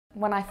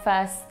When I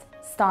first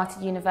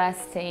started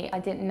university, I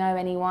didn't know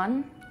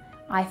anyone.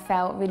 I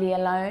felt really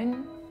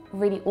alone,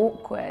 really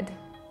awkward.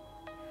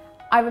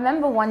 I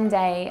remember one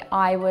day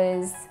I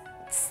was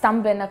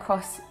stumbling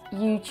across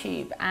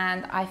YouTube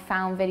and I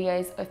found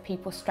videos of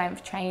people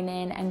strength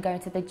training and going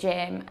to the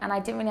gym, and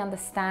I didn't really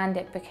understand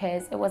it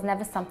because it was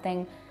never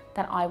something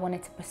that I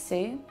wanted to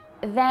pursue.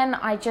 Then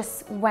I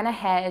just went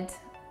ahead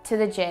to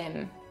the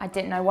gym. I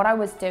didn't know what I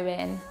was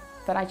doing,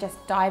 but I just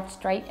dived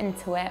straight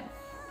into it.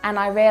 And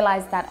I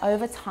realized that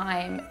over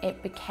time,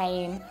 it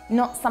became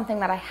not something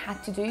that I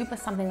had to do, but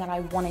something that I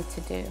wanted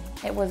to do.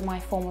 It was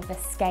my form of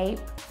escape.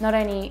 Not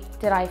only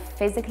did I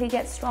physically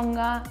get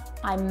stronger,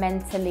 I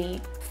mentally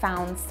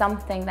found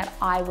something that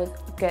I was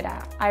good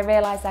at. I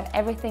realized that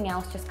everything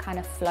else just kind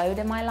of flowed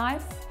in my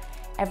life.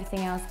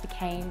 Everything else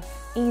became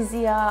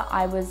easier.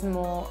 I was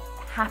more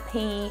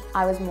happy,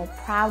 I was more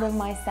proud of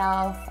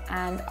myself,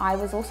 and I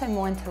was also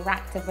more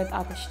interactive with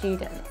other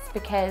students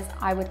because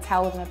I would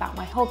tell them about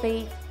my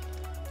hobby.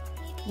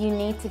 You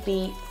need to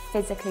be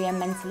physically and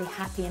mentally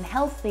happy and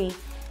healthy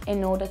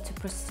in order to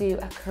pursue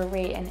a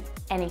career in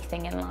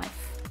anything in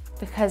life.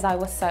 Because I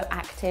was so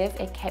active,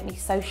 it kept me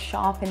so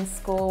sharp in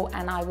school,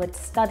 and I would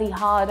study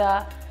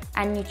harder,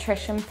 and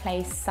nutrition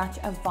plays such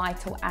a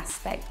vital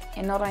aspect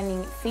in not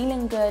only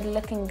feeling good,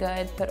 looking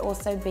good, but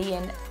also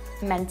being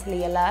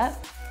mentally alert.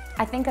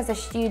 I think as a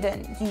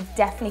student, you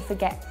definitely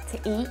forget to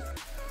eat.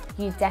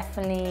 You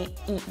definitely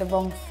eat the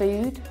wrong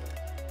food.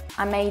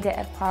 I made it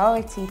a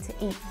priority to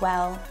eat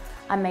well.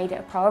 I made it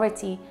a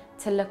priority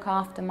to look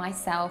after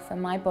myself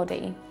and my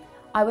body.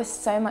 I was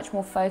so much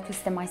more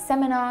focused in my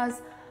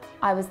seminars.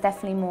 I was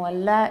definitely more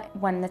alert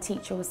when the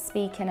teacher was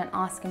speaking and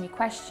asking me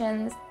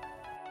questions.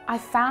 I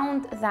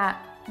found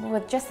that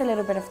with just a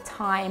little bit of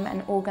time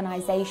and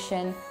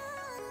organization,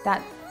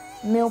 that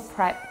meal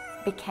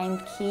prep became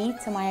key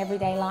to my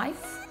everyday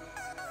life.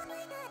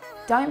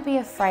 Don't be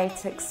afraid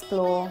to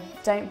explore.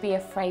 Don't be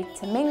afraid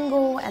to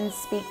mingle and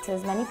speak to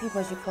as many people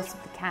as you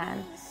possibly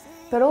can.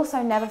 But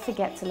also never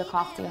forget to look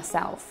after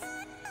yourself.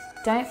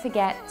 Don't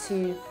forget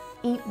to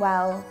eat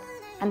well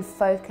and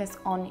focus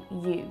on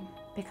you,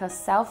 because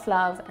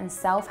self-love and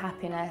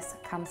self-happiness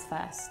comes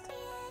first.